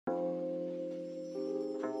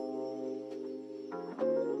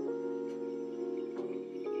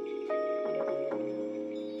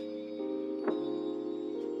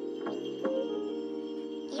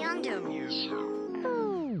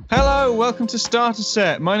Hello, welcome to Starter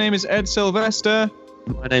Set. My name is Ed Sylvester.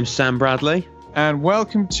 My name's Sam Bradley. And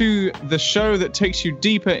welcome to the show that takes you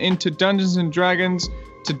deeper into Dungeons & Dragons.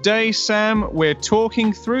 Today, Sam, we're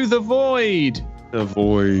talking through the Void. The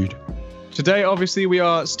Void. Today, obviously, we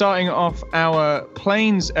are starting off our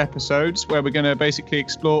Planes episodes, where we're going to basically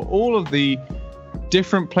explore all of the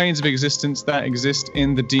different planes of existence that exist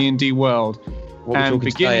in the D&D world. What are we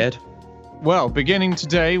talking today, Ed? Well, beginning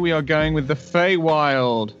today, we are going with the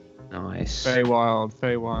Feywild. Nice. Feywild.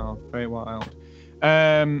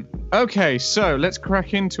 Okay, so let's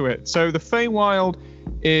crack into it. So the Feywild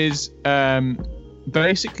is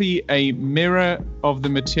basically a mirror of the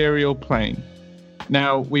material plane.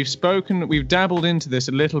 Now, we've dabbled into this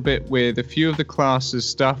a little bit with a few of the classes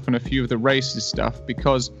stuff and a few of the races stuff,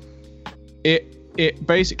 because it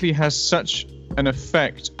basically has such an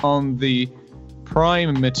effect on the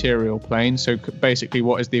prime material plane, so basically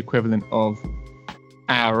what is the equivalent of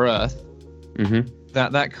our Earth,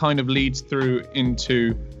 that kind of leads through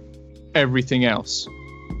into everything else.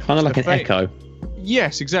 Kind of like an echo.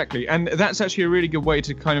 Yes, exactly. And that's actually a really good way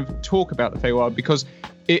to kind of talk about the Feywild, because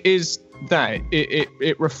it is that.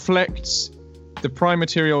 It reflects the prime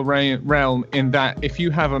material realm in that if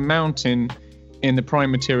you have a mountain in the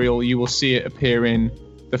prime material, you will see it appear in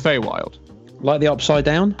the Feywild. Like the Upside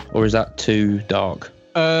Down? Or is that too dark?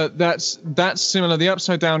 That's similar. The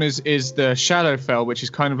Upside Down is the Shadowfell, which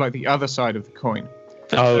is kind of like the other side of the coin.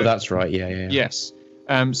 Oh, that's right. Yeah. Yes.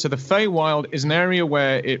 So the Feywild is an area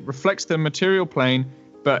where it reflects the material plane,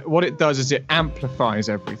 but what it does is it amplifies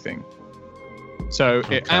everything. So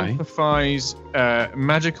it amplifies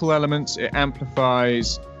magical elements. It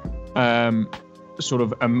amplifies sort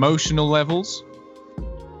of emotional levels.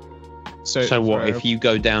 So what? If you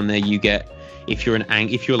go down there, you get. If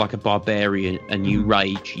you're like a barbarian and you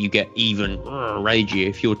rage, you get even ragier.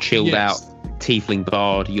 If you're chilled out tiefling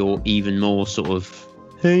bard, you're even more sort of,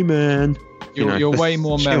 hey man. You're way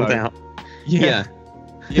more mellow. Chilled out. Yeah,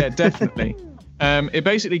 definitely. It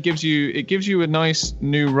basically gives you a nice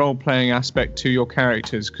new role-playing aspect to your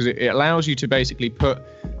characters, because it allows you to basically put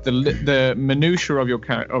the minutiae of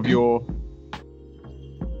your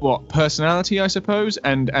personality, I suppose,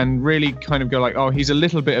 and really kind of go like, oh, he's a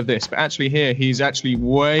little bit of this, but actually here he's actually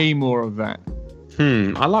way more of that.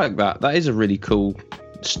 I like that. That is a really cool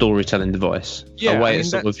storytelling device. A way to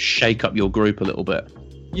sort of shake up your group a little bit.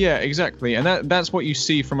 Yeah, exactly. And that's what you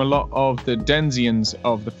see from a lot of the Denzians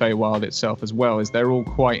of the Feywild itself as well, is they're all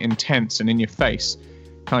quite intense and in your face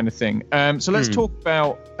kind of thing. So let's talk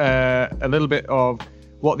about a little bit of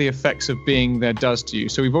what the effects of being there does to you.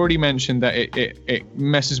 So we've already mentioned that it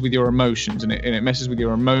messes with your emotions and it messes with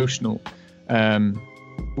your emotional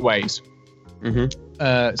ways.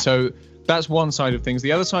 So that's one side of things.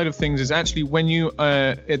 The other side of things is actually when you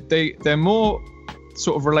they're more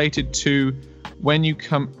sort of related to when you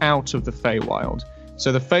come out of the Feywild.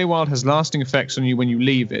 So the Feywild has lasting effects on you when you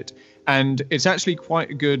leave it, and it's actually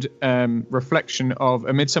quite a good reflection of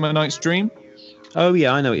A Midsummer Night's Dream. Oh,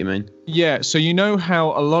 yeah, I know what you mean. Yeah, so you know how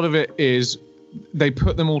a lot of it is they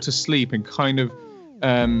put them all to sleep and kind of,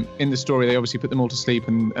 in the story, they obviously put them all to sleep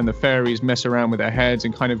and the fairies mess around with their heads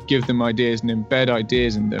and kind of give them ideas and embed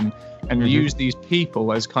ideas in them and use these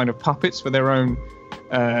people as kind of puppets for their own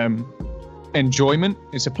enjoyment.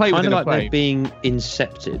 It's a play within a play. Kind of like they're being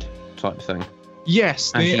incepted type thing.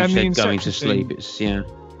 Yes. As you said, going to sleep, it's, Okay.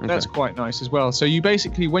 That's quite nice as well. So you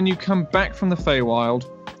basically, when you come back from the Feywild,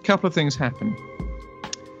 a couple of things happen.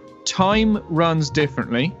 Time runs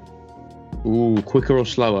differently. Ooh, quicker or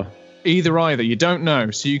slower? Either. You don't know.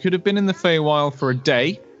 So you could have been in the Feywild for a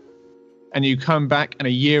day, and you come back and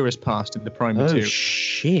a year has passed in the prime material. Oh,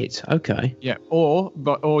 shit. Okay. Yeah. Or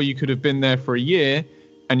you could have been there for a year,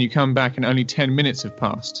 and you come back and only 10 minutes have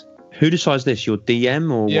passed. Who decides this? Your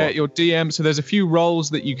DM or what? Yeah, your DM. So there's a few roles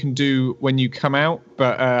that you can do when you come out,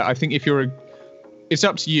 but I think if it's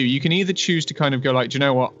up to you. You can either choose to kind of go like, do you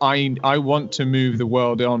know what? I want to move the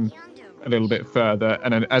world on a little bit further,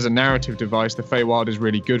 and as a narrative device, the Feywild is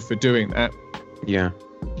really good for doing that. Yeah.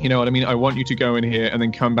 You know what I mean? I want you to go in here and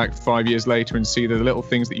then come back 5 years later and see the little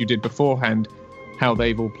things that you did beforehand, how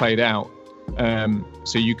they've all played out.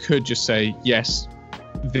 So you could just say, yes,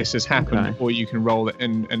 this has happened, or you can roll it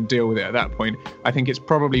and deal with it at that point. I think it's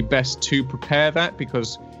probably best to prepare that,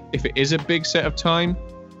 because if it is a big set of time,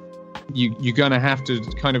 you're going to have to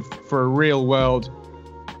kind of, for a real world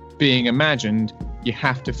being imagined, you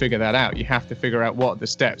have to figure that out. You have to figure out what are the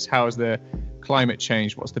steps, how has the climate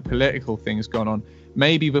changed, what's the political things gone on.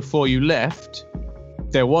 Maybe before you left,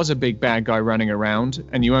 there was a big bad guy running around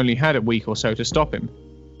and you only had a week or so to stop him.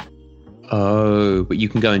 Oh, but you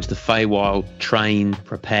can go into the Feywild, train,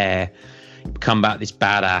 prepare, come back this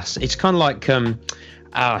badass. It's kind of like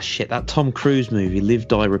that Tom Cruise movie, Live,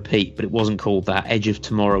 Die, Repeat, but it wasn't called that, Edge of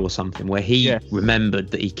Tomorrow or something, where he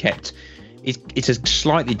remembered that he kept. It's a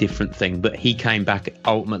slightly different thing, but he came back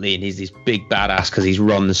ultimately and he's this big badass because he's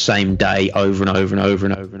run the same day over and over and over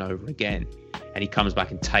and over and over again, and he comes back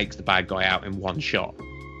and takes the bad guy out in one shot.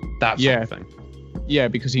 That sort of thing. Yeah,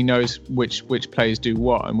 because he knows which players do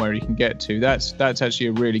what and where he can get to. That's actually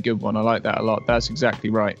a really good one. I like that a lot. That's exactly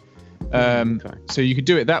right. So you could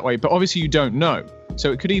do it that way, but obviously you don't know.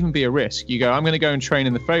 So it could even be a risk. You go, I'm going to go and train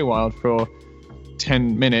in the Feywild for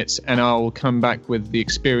 10 minutes and I'll come back with the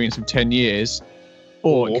experience of 10 years,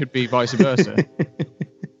 or it could be vice versa.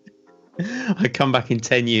 I come back in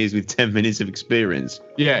 10 years with 10 minutes of experience.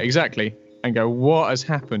 Yeah, exactly. And go, what has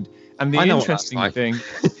happened? And the interesting thing,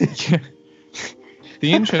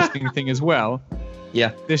 the interesting thing as well,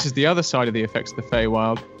 this is the other side of the effects of the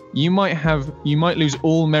Feywild. You might lose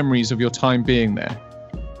all memories of your time being there.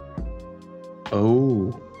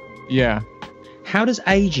 Oh. Yeah. How does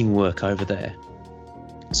aging work over there?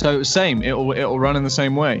 So same, it'll run in the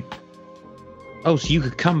same way. Oh, so you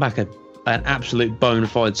could come back an absolute bona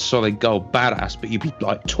fide solid gold badass, but you'd be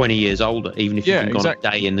like 20 years older, even if you've been gone a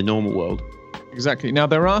day in the normal world. Exactly. Now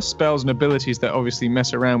there are spells and abilities that obviously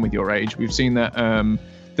mess around with your age. We've seen that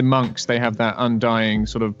the monks, they have that undying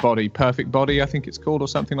sort of body, perfect body, I think it's called, or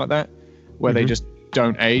something like that, where they just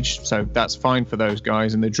don't age. So that's fine for those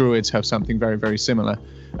guys. And the druids have something very, very similar.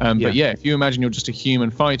 But yeah, if you imagine you're just a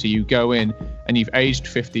human fighter, you go in and you've aged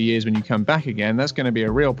 50 years when you come back again, that's going to be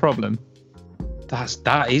a real problem.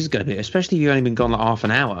 That is going to be, especially if you've only been gone like half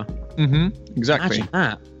an hour. Exactly. Imagine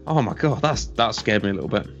that. Oh my god, that scared me a little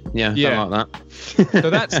bit. Yeah. Don't like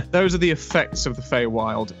that. So those are the effects of the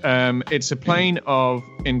Feywild. It's a plane of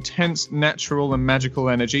intense natural and magical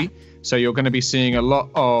energy. So you're going to be seeing a lot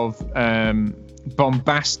of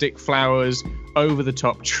bombastic flowers, over the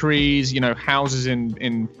top trees, houses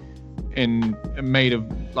in made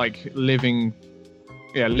of like living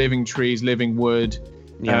trees, living wood,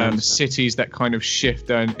 cities that kind of shift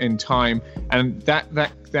in time, and that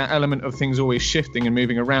element of things always shifting and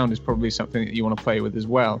moving around is probably something that you want to play with as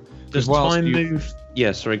well. Does time move?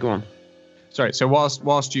 Yeah, sorry, go on. Sorry, so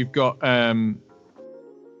whilst you've got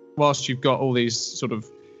all these sort of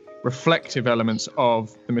reflective elements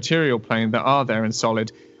of the material plane that are there in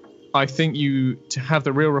Solid, I think to have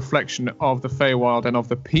the real reflection of the Feywild and of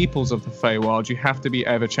the peoples of the Feywild, you have to be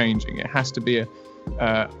ever changing. It has to be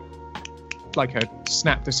like a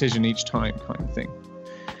snap decision each time kind of thing.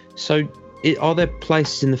 So are there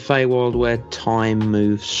places in the Feywild where time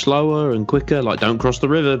moves slower and quicker? Like, don't cross the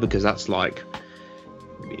river because that's like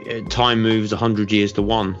time moves 100 years to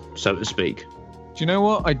one, so to speak. Do you know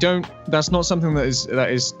what? That's not something that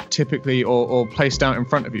is typically or placed out in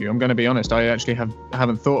front of you. I'm going to be honest. I actually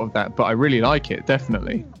haven't thought of that, but I really like it,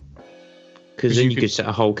 definitely. Because then you could set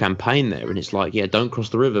a whole campaign there, and it's like, don't cross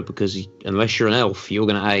the river because unless you're an elf, you're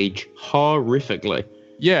going to age horrifically.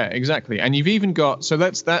 Yeah, exactly. And you've even got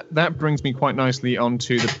that brings me quite nicely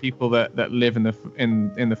onto the people that live in the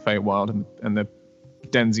Feywild and the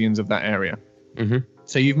Denzians of that area. Mm-hmm.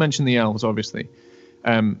 So you've mentioned the elves, obviously.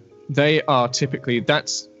 They are typically,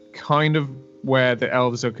 that's kind of where the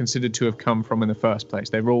elves are considered to have come from in the first place.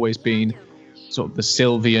 They've always been sort of the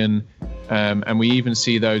Sylvian, and we even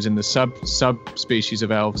see those in the subspecies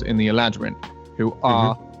of elves in the Eladrin, who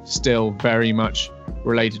are still very much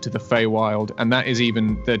related to the Feywild, and that is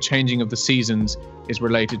even the changing of the seasons is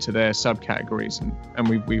related to their subcategories,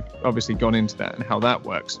 and we've obviously gone into that and how that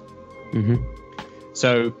works.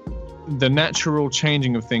 So the natural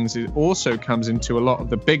changing of things also comes into a lot of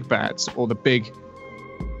the big bads or the big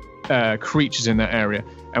creatures in that area,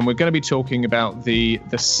 and we're going to be talking about the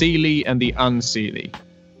Seelie and the Unseelie,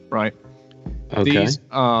 right? Okay. These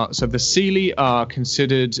are, so the Seelie are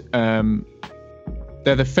considered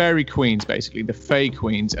they're the fairy queens, basically the Fey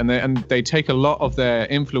queens, and they take a lot of their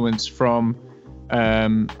influence from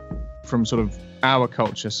sort of our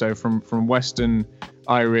culture, so from Western,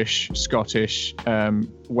 Irish, Scottish,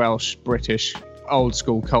 Welsh, British, old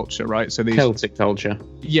school culture, right? So these Celtic culture.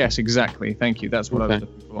 Yes, exactly. Thank you. That's what I was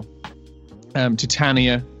looking for.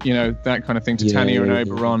 Titania, that kind of thing. Titania and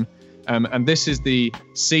Oberon. And this is the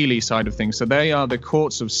Seelie side of things. So they are the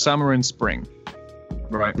courts of summer and spring,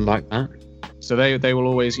 right? Like that. So they will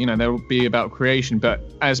always, they'll be about creation. But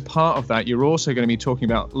as part of that, you're also going to be talking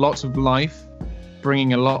about lots of life,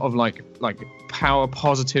 bringing a lot of like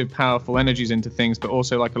positive, powerful energies into things, but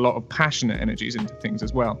also like a lot of passionate energies into things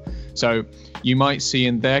as well. So you might see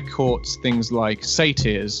in their courts things like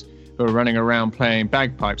satyrs who are running around playing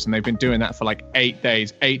bagpipes, and they've been doing that for like 8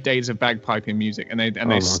 days of bagpiping music, and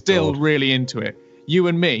they're still really into it. You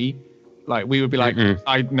and me, Like we would be like,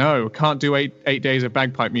 I know, can't do eight days of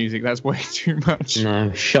bagpipe music. That's way too much.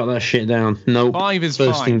 No, shut that shit down. No, 5 is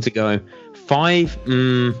first fine. thing to go. 5,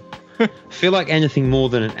 I feel like anything more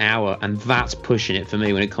than an hour, and that's pushing it for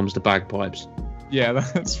me when it comes to bagpipes. Yeah,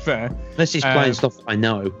 that's fair. Unless it's playing stuff I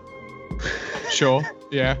know. Sure,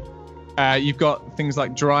 yeah. You've got things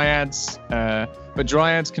like dryads, but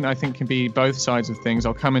dryads can be both sides of things.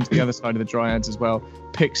 I'll come into the other side of the dryads as well.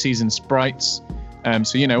 Pixies and sprites.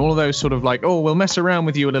 So all of those sort of like, we'll mess around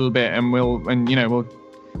with you a little bit, and we'll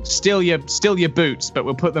steal your boots, but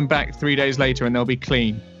we'll put them back 3 days later, and they'll be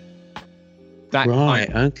clean. That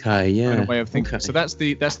Okay, yeah. kind of way of thinking. Okay. So that's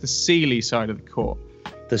the Seelie side of the court.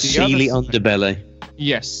 The Seelie underbelly.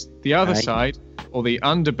 Yes, the other side, or the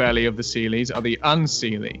underbelly of the Sealies, are the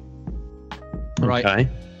unseelie. Right. Okay.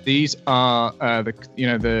 These are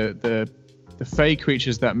the fey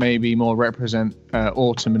creatures that maybe more represent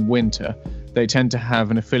autumn and winter. They tend to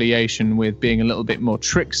have an affiliation with being a little bit more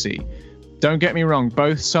tricksy. Don't get me wrong,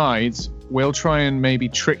 both sides will try and maybe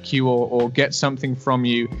trick you or get something from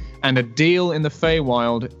you, and a deal in the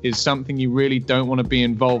Feywild is something you really don't want to be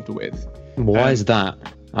involved with. Why is that?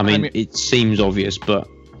 I mean, it seems obvious, but...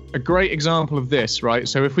 A great example of this, right?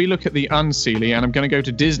 So if we look at the Unseelie, and I'm going to go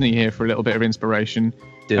to Disney here for a little bit of inspiration.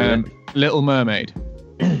 Little Mermaid.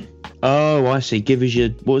 Oh, I see. Give us your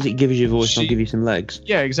voice, I'll give you some legs.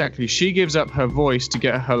 Yeah, exactly. She gives up her voice to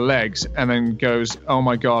get her legs, and then goes, oh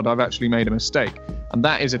my God, I've actually made a mistake. And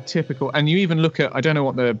that is a typical... And you even look at... I don't know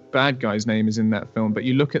what the bad guy's name is in that film, but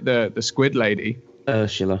you look at the squid lady.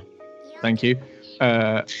 Ursula. Thank you.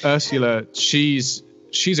 Ursula, she's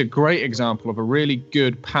a great example of a really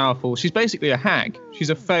good, powerful... She's basically a hag. She's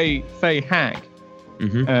a fey hag.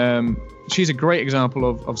 Mm-hmm. She's a great example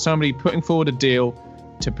of somebody putting forward a deal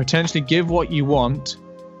to potentially give what you want,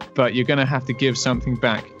 but you're going to have to give something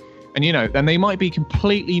back. And, then they might be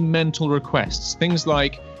completely mental requests. Things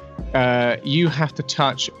like you have to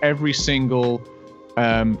touch every single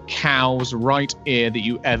cow's right ear that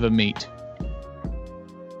you ever meet.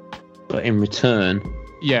 But in return...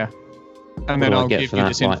 Yeah. And then I'll give you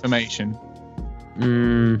this information.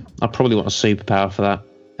 I probably want a superpower for that.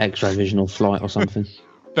 X-ray vision or flight or something.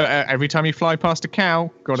 But every time you fly past a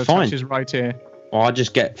cow, got to touch his right ear. Or I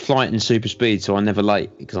just get flight and super speed, so I'm never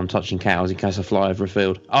late because I'm touching cows in case I fly over a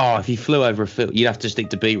field. Oh, if you flew over a field, you'd have to stick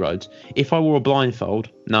to B roads. If I wore a blindfold,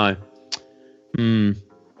 no.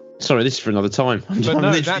 Sorry, this is for another time. I'm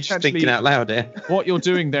literally just thinking out loud here. What you're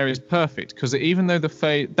doing there is perfect, because even though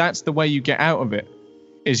that's the way you get out of it,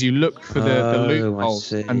 is you look for the loophole,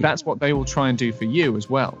 and that's what they will try and do for you as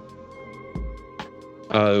well.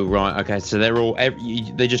 Oh, right. Okay, so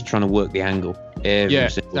they're just trying to work the angle every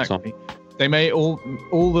single time. They may all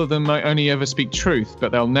of them might only ever speak truth,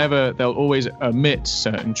 but they'll always omit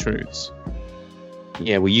certain truths.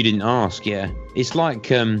 Yeah, well, you didn't ask. Yeah, it's like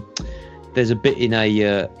there's a bit in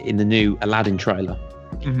the new Aladdin trailer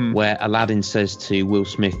where Aladdin says to Will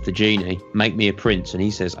Smith, the genie, "Make me a prince," and he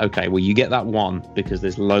says, "Okay, well, you get that one because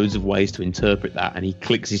there's loads of ways to interpret that," and he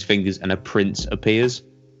clicks his fingers and a prince appears.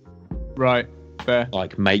 Right. Fair.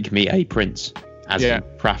 Like, make me a prince. As in,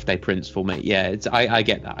 craft a prince for me. Yeah, I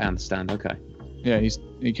get that. I understand. Okay. Yeah,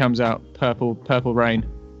 he comes out purple rain.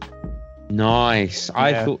 Nice.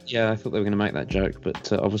 I thought they were going to make that joke,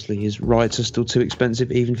 but obviously his rights are still too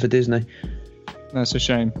expensive, even for Disney. That's a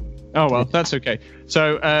shame. Oh well, that's okay.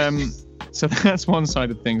 So so that's one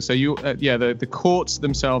side of things. So the courts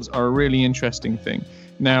themselves are a really interesting thing.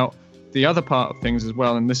 Now, the other part of things as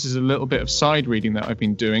well, and this is a little bit of side reading that I've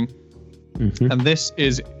been doing. And this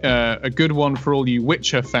is a good one for all you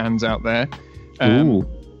Witcher fans out there.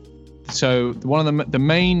 So one of the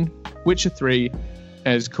main Witcher 3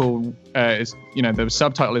 is called the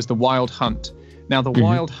subtitle is The Wild Hunt. Now the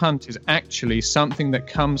Wild Hunt is actually something that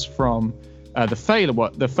comes from the Fey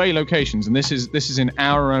locations, and this is in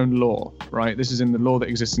our own lore, right? This is in the lore that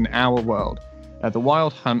exists in our world. The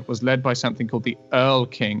Wild Hunt was led by something called the Earl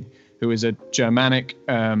King, who is a Germanic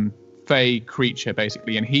Fey creature,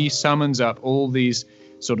 basically, and he summons up all these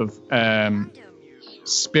sort of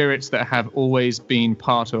spirits that have always been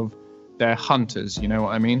part of their hunters, you know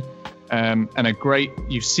what I mean? And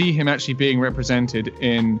you see him actually being represented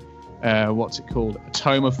in what's it called? A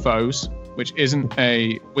Tome of Foes, which isn't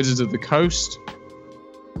a Wizards of the Coast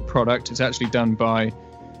product. It's actually done by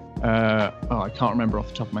I can't remember off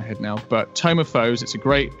the top of my head now, but Tome of Foes, it's a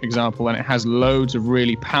great example, and it has loads of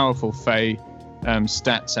really powerful Fey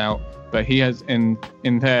stats out. But he has in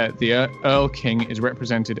there, the Earl King is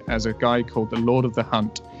represented as a guy called the Lord of the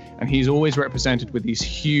Hunt, and he's always represented with these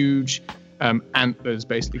huge antlers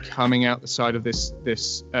basically coming out the side of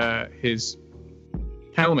his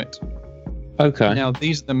helmet. Okay. Now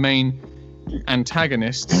these are the main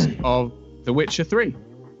antagonists of The Witcher 3.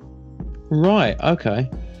 Right. Okay.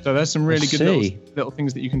 So there's some really good little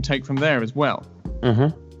things that you can take from there as well. Uh-huh.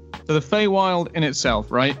 So the Feywild in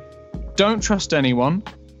itself, right? Don't trust anyone.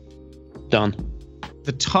 Done.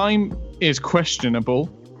 The time is questionable.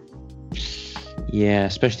 Yeah,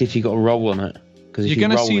 especially if you got a roll on it. Because you're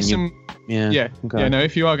going to see some... Yeah. Okay. Yeah, no,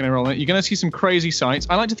 if you are going to roll on it, you're going to see some crazy sights.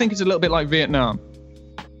 I like to think it's a little bit like Vietnam.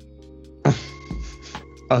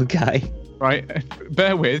 Okay. Right?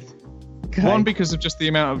 Bear with. Okay. One, because of just the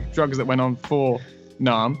amount of drugs that went on for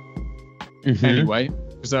Nam. Mm-hmm. Anyway.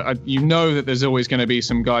 Because you know that there's always going to be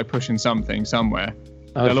some guy pushing something somewhere.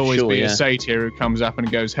 Oh, there'll always be a satyr who comes up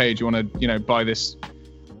and goes, hey, do you want to, buy this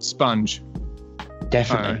sponge?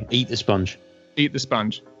 Definitely. Eat the sponge. Eat the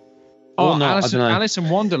sponge. Oh, no, Alice in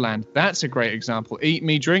Wonderland. That's a great example. Eat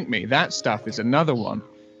me, drink me. That stuff is another one.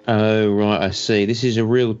 Oh, right. I see. This is a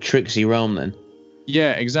real tricksy realm then.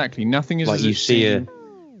 Yeah, exactly. Nothing is like as you see seen.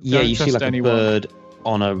 you see like anyone. A bird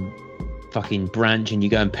on a fucking branch and you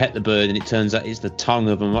go and pet the bird and it turns out it's the tongue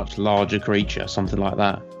of a much larger creature, something like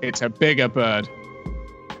that. It's a bigger bird.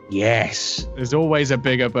 Yes. There's always a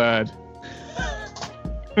bigger bird.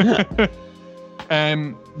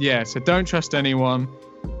 Yeah, so don't trust anyone.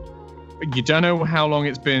 You don't know how long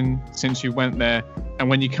it's been since you went there, and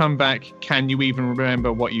when you come back, can you even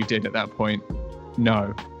remember what you did at that point?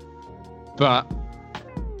 No. But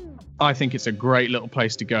I think it's a great little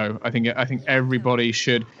place to go. I think everybody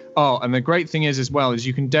should. Oh, and the great thing is as well is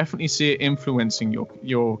you can definitely see it influencing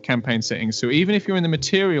your campaign settings. So even if you're in the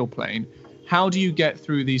material plane, how do you get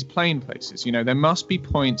through these plane places? There must be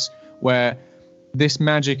points where this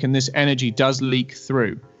magic and this energy does leak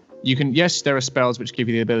through. Yes, there are spells which give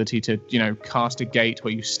you the ability to, cast a gate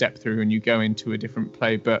where you step through and you go into a different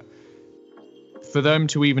plane, but for them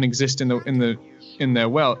to even exist in the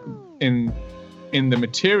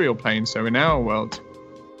material plane, so in our world,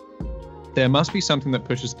 there must be something that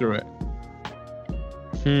pushes through it.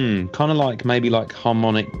 Kind of like maybe like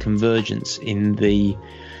harmonic convergence in the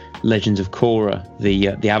Legends of Korra,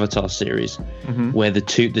 the Avatar series, mm-hmm. where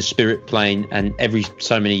the spirit plane and every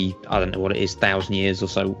so many, I don't know what it is, 1,000 years or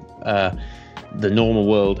so, the normal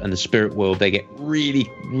world and the spirit world, they get really,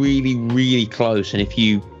 really, really close. And if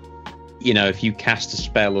you cast a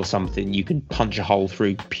spell or something, you can punch a hole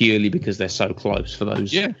through purely because they're so close for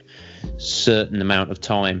those certain amount of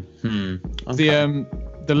time. Okay.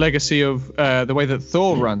 The legacy of the way that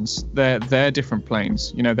Thor runs, they're different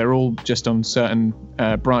planes. They're all just on certain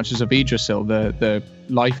branches of Yggdrasil, the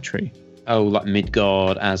life tree. Oh, like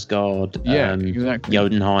Midgard, Asgard, exactly.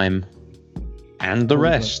 Jotunheim, and the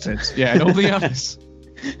rest. And all the others.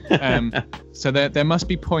 So there must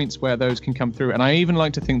be points where those can come through, and I even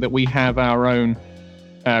like to think that we have our own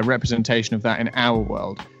representation of that in our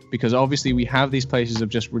world. Because obviously we have these places of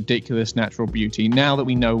just ridiculous natural beauty. Now that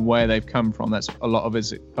we know where they've come from, that's a lot of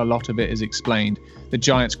it is explained. The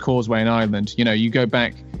Giant's Causeway in Ireland. You go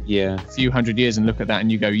back a few hundred years and look at that,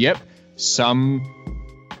 and you go, "Yep,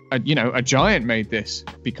 a giant made this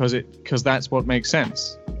because that's what makes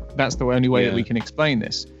sense. That's the only way that we can explain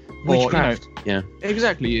this." Witchcraft.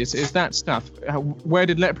 Exactly. It's that stuff. Where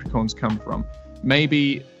did leprechauns come from?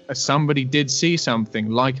 Maybe somebody did see something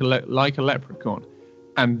like a leprechaun.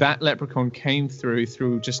 And that leprechaun came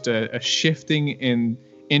through just a shifting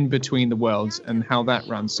in between the worlds and how that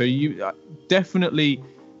runs. So you definitely,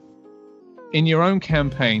 in your own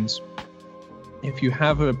campaigns, if you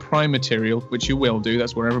have a prime material, which you will do,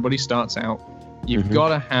 that's where everybody starts out, you've got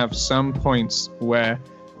to have some points where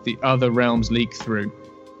the other realms leak through.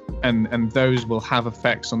 And those will have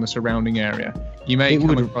effects on the surrounding area. You may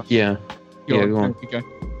come across... Go on. Go.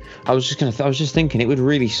 I was just thinking it would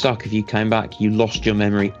really suck if you came back, you lost your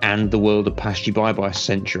memory, and the world had passed you by a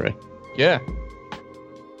century. Yeah.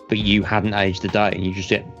 But you hadn't aged a day, and you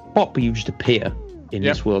just you just appear in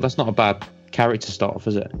this world. That's not a bad character start off,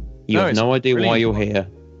 is it? You have no idea why you're here.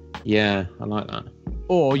 Yeah, I like that.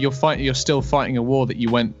 Or you're still fighting a war that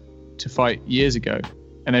you went to fight years ago,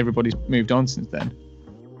 and everybody's moved on since then.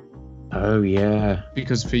 Oh yeah.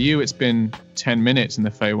 Because for you it's been 10 minutes in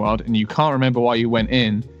the Feywild, and you can't remember why you went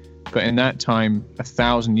in. But in that time,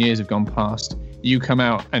 1,000 years have gone past. You come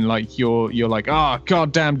out and you're like,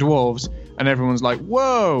 goddamn dwarves, and everyone's like,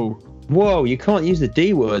 whoa, you can't use the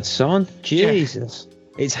D word, son. Jesus. Yeah.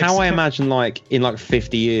 It's how I imagine in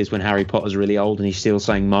 50 years when Harry Potter's really old and he's still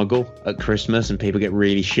saying Muggle at Christmas and people get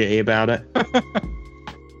really shitty about it.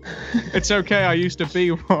 It's okay, I used to be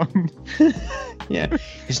one. Yeah,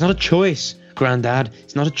 it's not a choice, Grandad.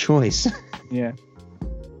 It's not a choice. Yeah.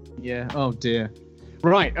 Oh dear.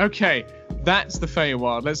 Right, okay. That's the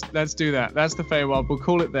Feywild. Let's do that. That's the Feywild. We'll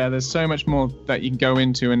call it there. There's so much more that you can go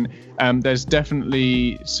into, and there's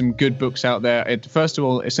definitely some good books out there. First of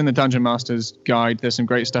all, it's in the Dungeon Master's Guide. There's some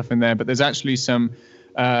great stuff in there, but there's actually some.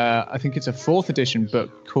 I think it's a 4th edition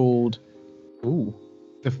book called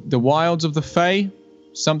The Wilds of the Fey,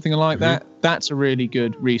 something like that. That's a really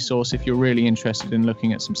good resource if you're really interested in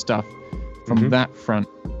looking at some stuff from that front.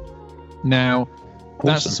 Now,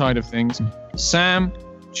 that's the side of things. Sam,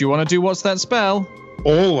 do you want to do What's That Spell?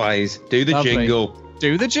 Always. Do the jingle.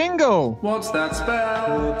 Do the jingle. What's that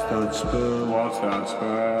spell? What's that spell? What's that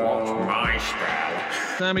spell? What's my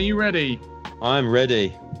spell? Sam, are you ready? I'm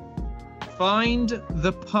ready. Find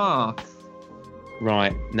the path.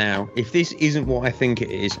 Right, now, if this isn't what I think it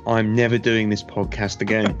is, I'm never doing this podcast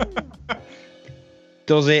again.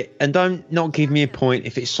 Does it? And don't not give me a point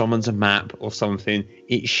if it summons a map or something.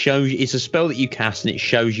 It shows you, it's a spell that you cast and it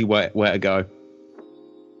shows you where to go.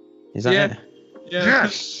 Is that it? Yeah.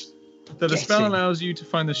 Yes! The spell allows you to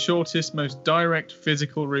find the shortest, most direct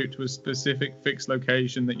physical route to a specific fixed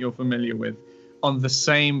location that you're familiar with on the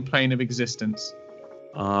same plane of existence.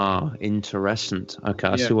 Ah, interesting. Okay,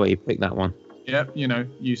 I see why you picked that one. Yep,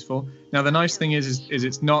 useful. Now, the nice thing is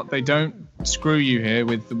it's not, they don't screw you here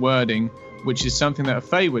with the wording, which is something that a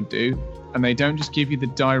Fey would do, and they don't just give you the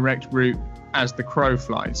direct route as the crow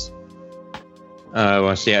flies. Oh,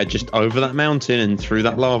 I see. Just over that mountain and through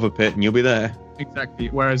that lava pit, and you'll be there. Exactly.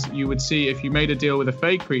 Whereas you would see if you made a deal with a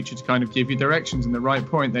Fey creature to kind of give you directions in the right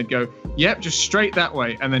point, they'd go, yep, just straight that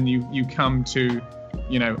way. And then you come to,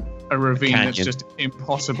 a ravine that's just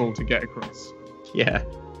impossible to get across. Yeah.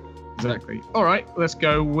 Exactly. All right, let's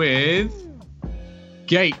go with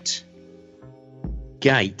gate.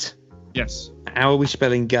 Gate? Yes. How are we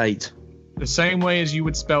spelling gate? The same way as you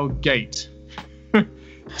would spell gate.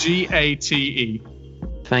 Gate.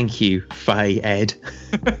 Thank you, Faye Ed.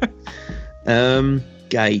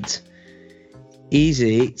 Gate. Is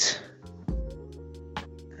it...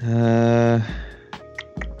 hang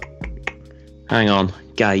on.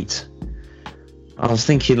 Gate. I was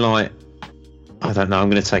thinking I don't know, I'm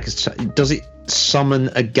going to take a... Does it summon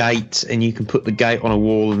a gate and you can put the gate on a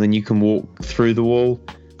wall and then you can walk through the wall?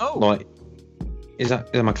 Oh.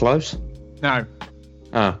 Am I close? No.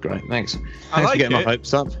 Ah, great, thanks. I Thanks like for getting my it.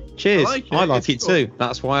 hopes up. Cheers. I like it too.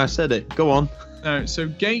 That's why I said it. Go on. No, so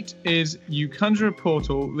gate is you conjure a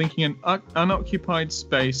portal linking an unoccupied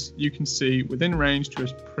space you can see within range to a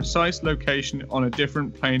precise location on a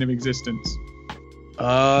different plane of existence.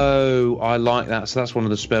 Oh, I like that. So that's one of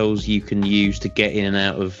the spells you can use to get in and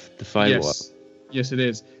out of the Feywild. Yes, it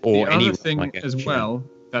is. Or the other thing as well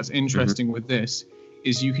that's interesting with this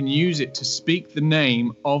is you can use it to speak the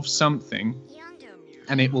name of something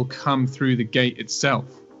and it will come through the gate itself.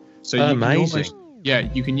 So you amazing.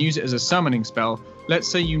 you can use it as a summoning spell. Let's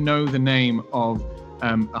say you know the name of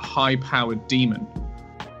a high-powered demon.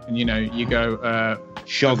 And, you go...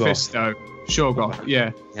 Shoggoth. Shoggoth,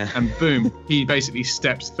 yeah. And boom, he basically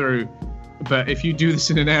steps through. But if you do this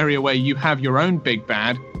in an area where you have your own big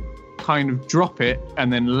bad, kind of drop it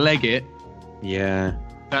and then leg it,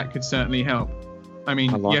 that could certainly help. I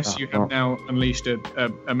mean, yes, you have now unleashed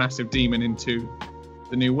a massive demon into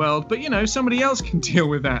the new world, but somebody else can deal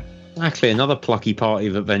with that. Exactly, another plucky party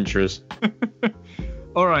of adventurers.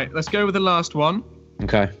 All right, let's go with the last one.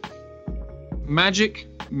 Okay. Magic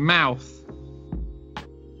mouth.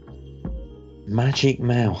 Magic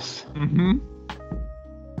mouth. Mm-hmm.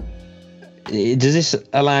 Does this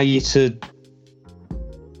allow you to...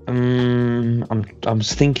 I'm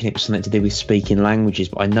thinking it was something to do with speaking languages,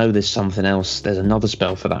 but I know there's something else. There's another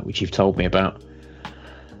spell for that, which you've told me about.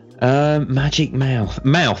 Magic mouth.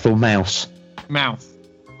 Mouth or mouse? Mouth.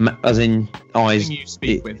 As in eyes. Thing you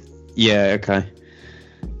speak with. Yeah, okay.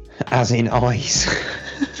 As in eyes.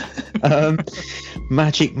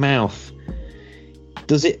 Magic mouth.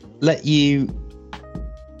 Does it let you...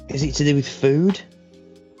 Is it to do with food?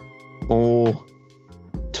 Or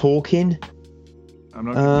talking? I'm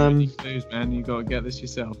not going to give you any clues, man. You got to get this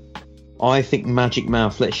yourself. I think Magic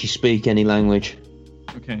Mouth lets you speak any language.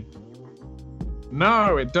 Okay.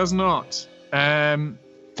 No, it does not.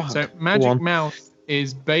 So Magic Mouth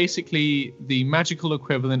is basically the magical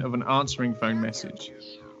equivalent of an answering phone message.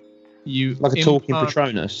 Like a talking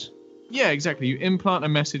Patronus? Yeah, exactly. You implant a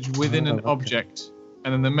message within an object,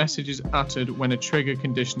 and then the message is uttered when a trigger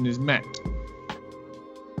condition is met.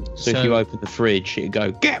 So if you open the fridge, it'd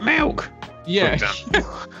go, "Get milk!" Yeah,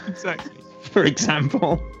 exactly. For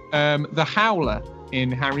example. The Howler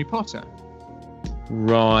in Harry Potter.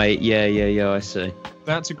 Right, yeah, I see.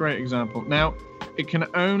 That's a great example. Now, it can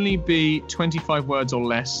only be 25 words or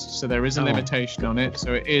less, so there is a limitation on it.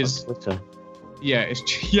 So it is... Yeah,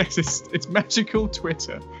 it's magical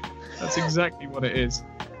Twitter. That's exactly what it is.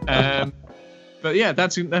 But yeah,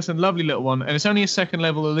 that's a lovely little one, and it's only a second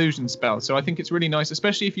level illusion spell, so I think it's really nice,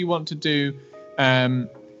 especially if you want to do,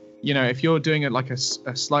 if you're doing it like a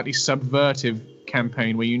slightly subvertive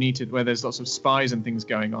campaign where there's lots of spies and things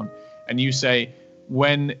going on, and you say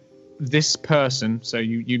when this person, so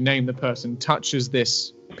you name the person, touches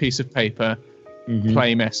this piece of paper,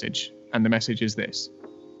 play message, and the message is this.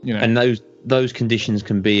 And those conditions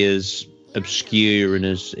can be as obscure and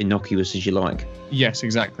as innocuous as you like. Yes,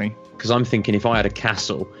 exactly. Because I'm thinking if I had a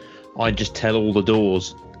castle, I'd just tell all the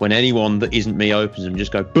doors when anyone that isn't me opens them,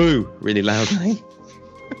 just go boo really loudly.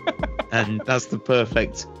 And that's the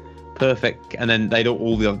perfect. And then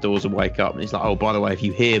all the other doors will wake up, and it's like, oh, by the way, if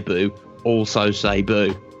you hear boo, also say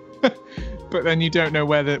boo. But then you don't know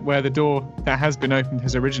where the door that has been opened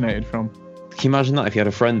has originated from. Can you imagine that if you had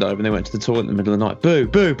a friend over and they went to the toilet in the middle of the night? Boo,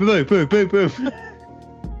 boo, boo, boo, boo, boo.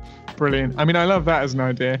 Brilliant. I mean, I love that as an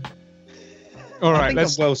idea. All right, I'm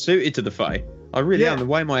well suited to the Fae. I really am. The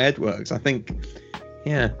way my head works, I think,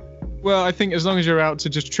 yeah. Well, I think as long as you're out to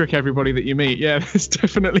just trick everybody that you meet, yeah, this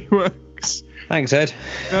definitely works. Thanks, Ed.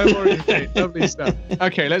 No worries, mate. Lovely stuff.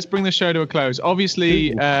 Okay, let's bring the show to a close.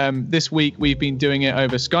 Obviously, this week we've been doing it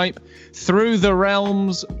over Skype through the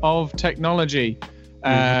realms of technology.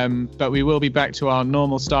 But we will be back to our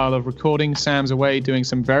normal style of recording. Sam's away doing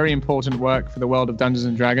some very important work for the world of Dungeons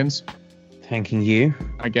and Dragons. Thanking you.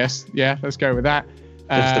 I guess. Yeah, let's go with that.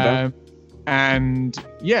 Just about. And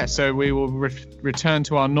yeah, so we will return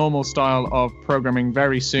to our normal style of programming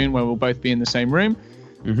very soon, where we'll both be in the same room.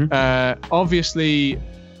 Obviously,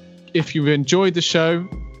 if you've enjoyed the show,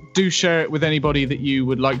 do share it with anybody that you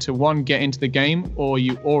would like to get into the game or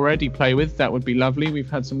you already play with. That would be lovely.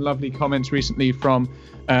 We've had some lovely comments recently from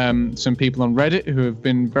some people on Reddit who have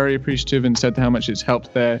been very appreciative and said how much it's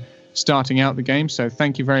helped their starting out the game. So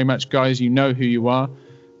thank you very much, guys. You know who you are.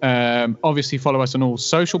 Obviously follow us on all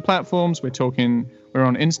social platforms. We're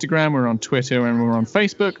on Instagram, we're on Twitter, and we're on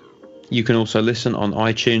Facebook. You can also listen on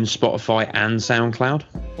iTunes, Spotify, and SoundCloud.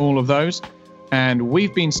 All of those. And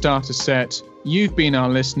we've been Starter Set. You've been our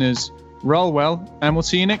listeners. Roll well, and we'll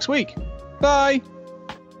see you next week. Bye.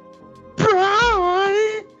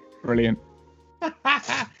 Bye. Brilliant.